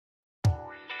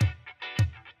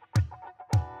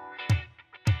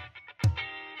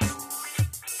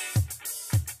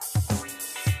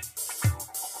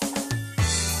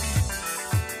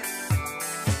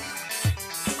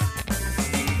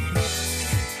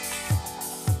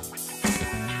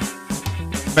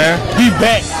Man, we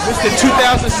back. This is the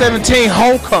 2017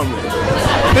 homecoming.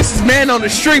 This is Man on the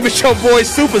Street with your boy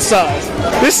Supersize.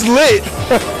 This is lit.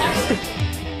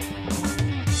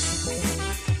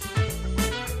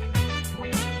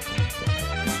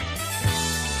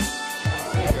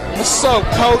 What's up,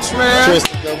 Coach, man?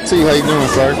 Tristan Talton, how you doing,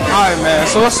 sir? Alright, man.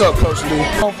 So what's up, Coach D?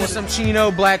 Home for some chino,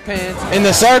 black pants. In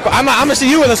the circle, I'm gonna see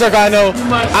you in the circle. I know.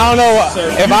 I don't know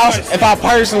if I'll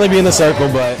personally be in the circle,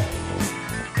 but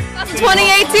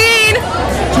 2018. 2018.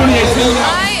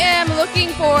 I am looking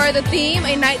for the theme,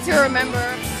 A Night to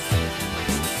Remember.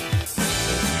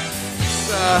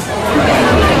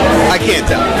 I can't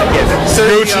tell.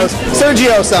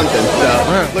 Sergio something.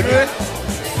 So. Look good.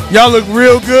 Y'all look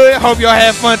real good. Hope y'all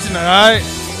had fun tonight. Alright.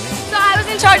 So I was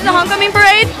in charge of the homecoming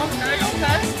parade.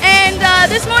 Okay. And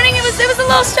this morning it was a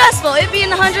little stressful. It being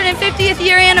the 150th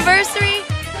year anniversary.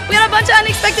 We had a bunch of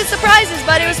unexpected surprises,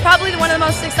 but it was probably one of the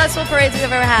most successful parades we've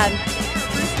ever had.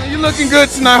 You're looking good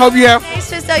tonight. Hope you have fun. Thanks,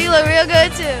 Tristan. You look real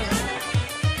good too.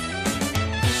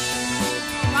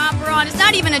 Romper on. It's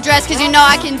not even a dress because you know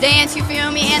I can dance, you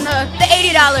feel me? And the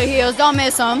 $80 heels, don't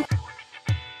miss them.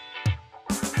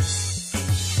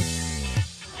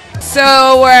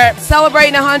 So we're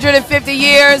celebrating 150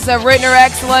 years of Ritenour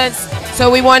excellence. So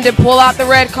we wanted to pull out the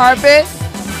red carpet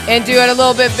and do it a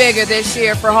little bit bigger this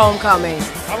year for homecoming.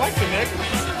 I like the necklace.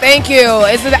 Thank you.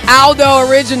 It's an Aldo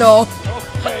original.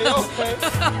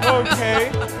 Okay.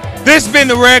 This has been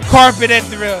the red carpet at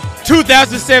the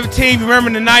 2017 Remember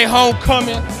the Night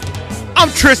homecoming. I'm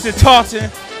Tristan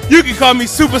Talton. You can call me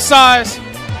Supersize.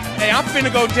 Hey, I'm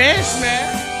finna go dance,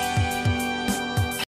 man.